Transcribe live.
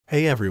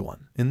Hey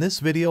everyone, in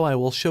this video I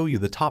will show you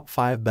the top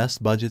 5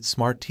 best budget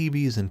smart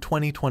TVs in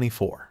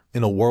 2024.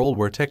 In a world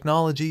where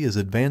technology is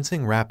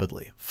advancing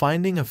rapidly,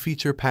 finding a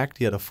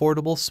feature-packed yet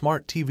affordable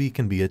smart TV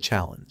can be a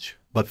challenge.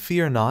 But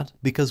fear not,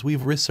 because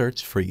we've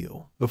researched for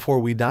you.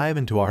 Before we dive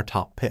into our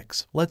top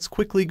picks, let's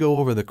quickly go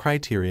over the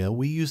criteria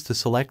we use to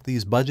select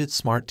these budget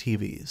smart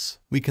TVs.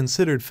 We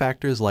considered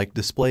factors like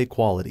display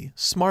quality,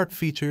 smart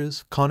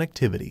features,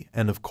 connectivity,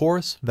 and of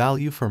course,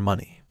 value for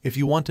money. If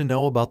you want to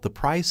know about the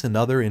price and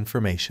other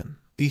information,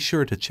 be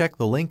sure to check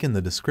the link in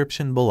the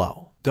description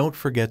below. Don't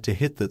forget to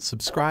hit that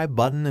subscribe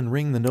button and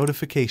ring the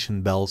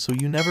notification bell so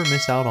you never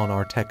miss out on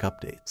our tech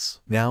updates.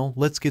 Now,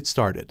 let's get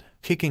started.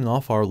 Kicking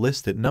off our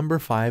list at number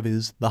 5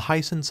 is the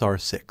Hisense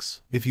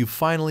R6. If you've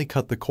finally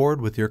cut the cord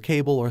with your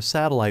cable or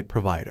satellite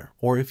provider,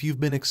 or if you've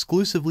been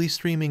exclusively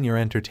streaming your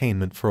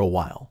entertainment for a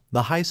while,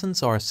 the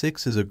Hisense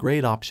R6 is a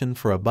great option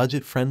for a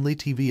budget-friendly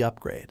TV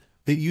upgrade.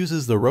 It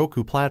uses the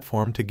Roku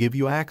platform to give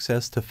you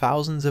access to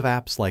thousands of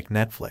apps like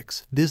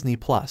Netflix, Disney+,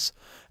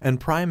 and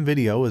Prime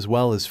Video, as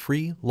well as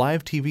free,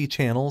 live TV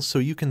channels so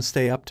you can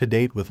stay up to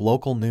date with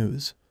local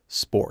news,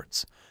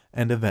 sports,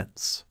 and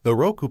events. The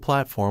Roku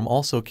platform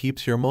also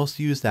keeps your most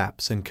used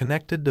apps and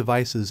connected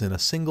devices in a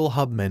single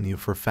hub menu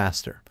for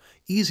faster,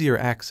 easier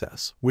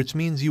access, which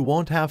means you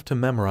won't have to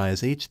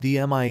memorize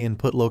HDMI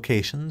input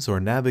locations or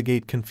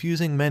navigate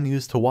confusing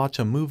menus to watch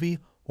a movie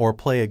or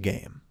play a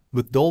game.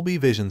 With Dolby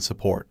Vision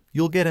support,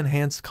 you'll get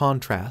enhanced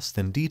contrast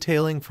and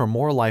detailing for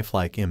more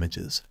lifelike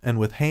images, and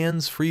with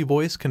hands-free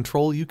voice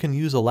control you can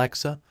use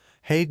Alexa,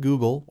 Hey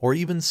Google, or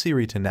even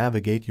Siri to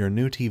navigate your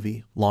new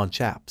TV, launch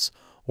apps,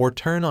 or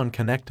turn on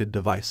connected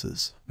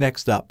devices.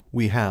 Next up,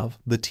 we have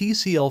the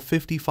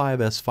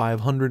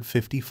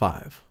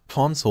TCL55S555.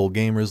 Console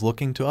gamers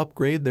looking to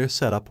upgrade their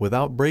setup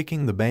without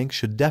breaking the bank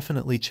should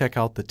definitely check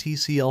out the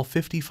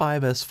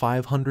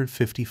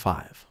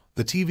TCL55S555.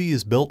 The TV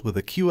is built with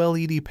a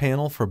QLED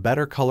panel for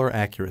better color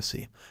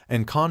accuracy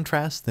and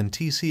contrast than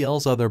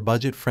TCL's other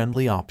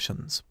budget-friendly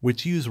options,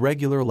 which use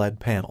regular LED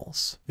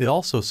panels. It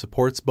also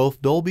supports both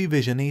Dolby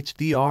Vision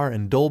HDR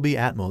and Dolby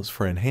Atmos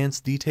for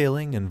enhanced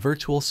detailing and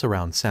virtual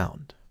surround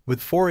sound. With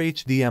 4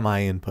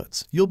 HDMI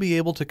inputs, you'll be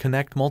able to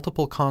connect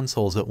multiple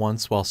consoles at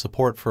once, while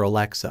support for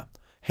Alexa,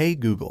 Hey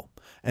Google,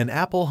 and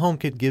Apple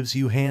HomeKit gives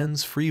you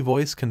hands-free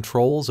voice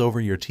controls over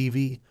your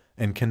TV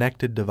and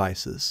connected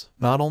devices.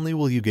 Not only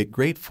will you get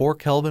great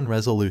 4K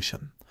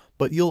resolution,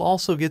 but you'll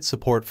also get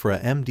support for a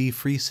MD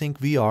FreeSync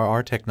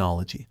VRR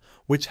technology,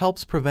 which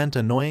helps prevent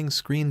annoying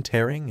screen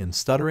tearing and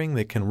stuttering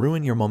that can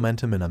ruin your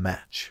momentum in a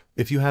match.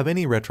 If you have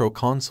any retro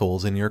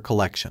consoles in your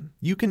collection,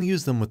 you can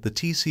use them with the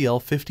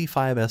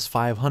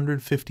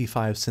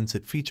TCL55S555 since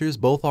it features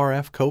both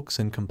RF coax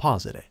and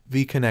composite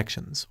AV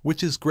connections,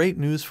 which is great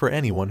news for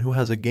anyone who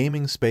has a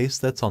gaming space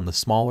that's on the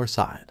smaller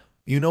side.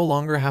 You no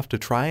longer have to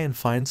try and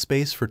find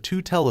space for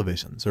 2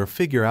 televisions or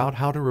figure out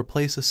how to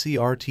replace a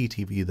CRT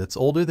TV that's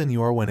older than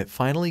you are when it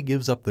finally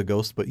gives up the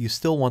ghost, but you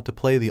still want to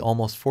play the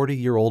almost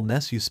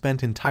 40-year-oldness you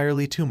spent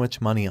entirely too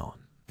much money on.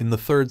 In the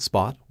third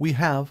spot, we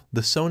have the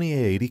Sony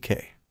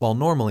A80K. While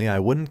normally I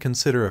wouldn't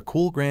consider a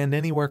cool grand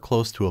anywhere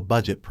close to a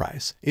budget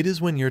price, it is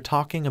when you're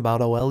talking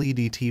about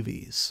OLED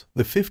TVs.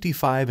 The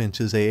 55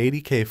 inches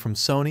A80K from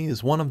Sony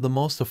is one of the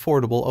most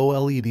affordable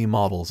OLED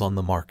models on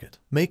the market,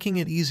 making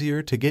it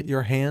easier to get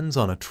your hands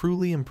on a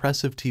truly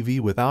impressive TV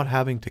without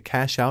having to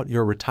cash out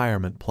your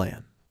retirement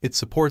plan. It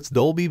supports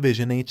Dolby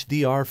Vision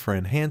HDR for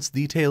enhanced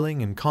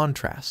detailing and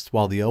contrast,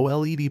 while the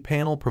OLED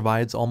panel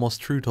provides almost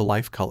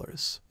true-to-life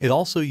colors. It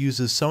also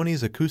uses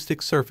Sony's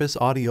Acoustic Surface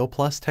Audio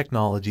Plus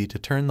technology to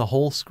turn the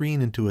whole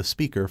screen into a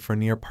speaker for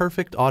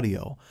near-perfect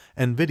audio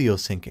and video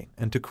syncing,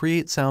 and to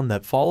create sound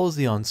that follows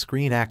the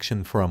on-screen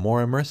action for a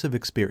more immersive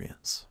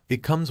experience.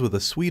 It comes with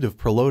a suite of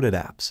preloaded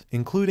apps,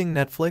 including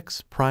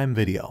Netflix, Prime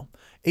Video,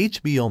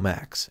 HBO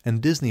Max,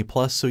 and Disney+,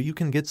 so you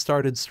can get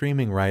started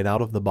streaming right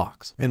out of the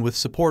box. And with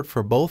support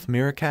for both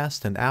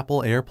Miracast and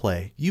Apple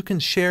AirPlay, you can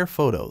share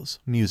photos,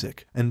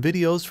 music, and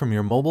videos from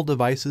your mobile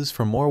devices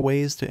for more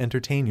ways to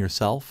entertain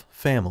yourself,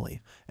 family,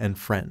 and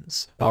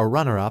friends. Our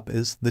runner-up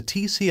is the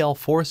TCL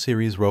 4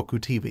 Series Roku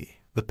TV.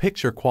 The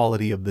picture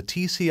quality of the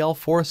TCL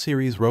 4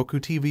 Series Roku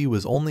TV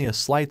was only a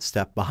slight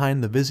step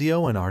behind the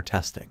Vizio in our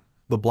testing.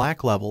 The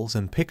black levels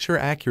and picture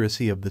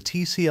accuracy of the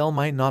TCL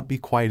might not be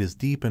quite as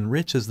deep and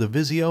rich as the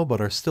Vizio, but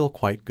are still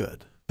quite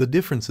good. The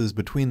differences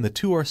between the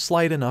two are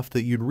slight enough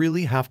that you'd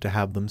really have to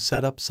have them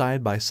set up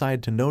side by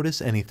side to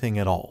notice anything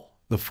at all.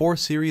 The 4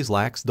 Series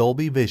lacks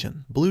Dolby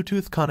Vision,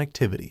 Bluetooth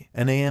connectivity,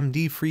 and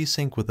AMD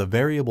FreeSync with a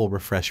variable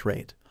refresh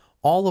rate,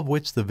 all of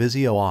which the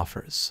Vizio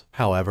offers.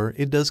 However,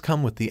 it does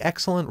come with the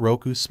excellent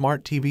Roku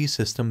Smart TV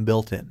system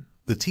built in.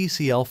 The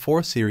TCL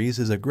 4 Series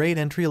is a great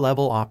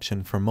entry-level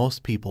option for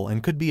most people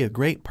and could be a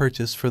great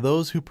purchase for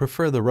those who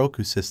prefer the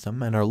Roku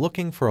system and are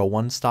looking for a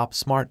one-stop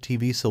smart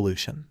TV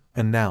solution.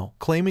 And now,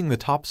 claiming the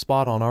top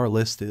spot on our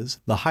list is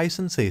the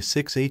Hisense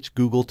A6H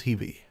Google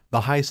TV.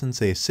 The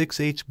Hisense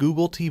A6H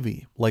Google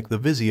TV, like the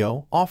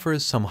Vizio,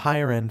 offers some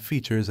higher-end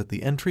features at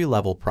the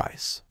entry-level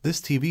price. This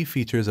TV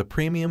features a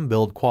premium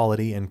build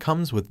quality and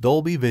comes with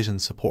Dolby Vision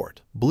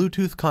support,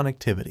 Bluetooth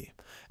connectivity,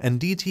 and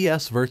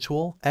DTS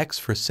Virtual X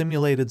for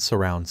simulated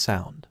surround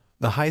sound.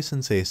 The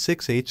Hisense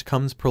A6H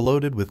comes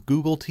preloaded with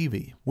Google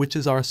TV, which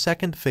is our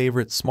second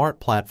favorite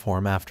smart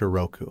platform after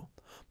Roku.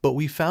 But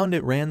we found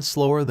it ran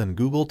slower than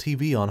Google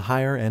TV on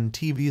higher-end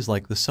TVs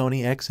like the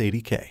Sony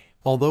X80K.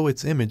 Although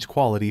its image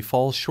quality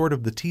falls short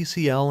of the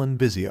TCL and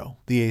Vizio,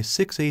 the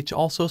A6H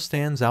also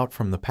stands out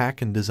from the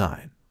pack and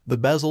design. The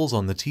bezels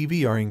on the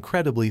TV are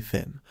incredibly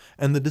thin,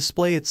 and the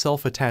display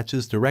itself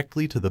attaches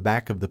directly to the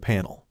back of the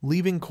panel,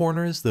 leaving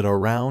corners that are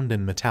round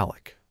and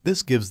metallic.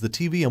 This gives the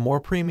TV a more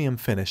premium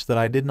finish that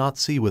I did not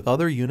see with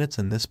other units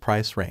in this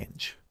price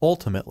range.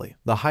 Ultimately,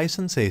 the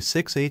Hisense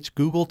A6H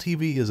Google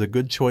TV is a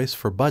good choice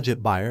for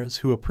budget buyers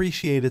who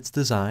appreciate its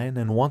design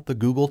and want the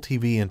Google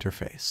TV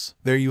interface.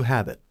 There you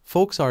have it,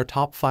 folks, our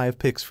top 5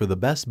 picks for the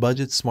best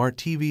budget smart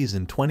TVs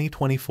in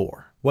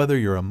 2024. Whether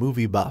you're a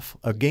movie buff,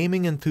 a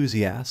gaming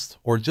enthusiast,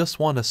 or just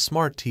want a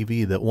smart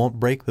TV that won't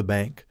break the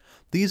bank,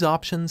 these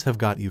options have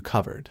got you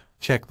covered.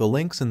 Check the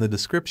links in the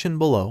description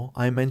below.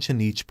 I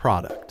mentioned each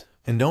product.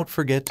 And don't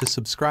forget to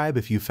subscribe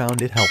if you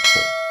found it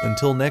helpful.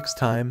 Until next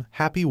time,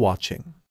 happy watching.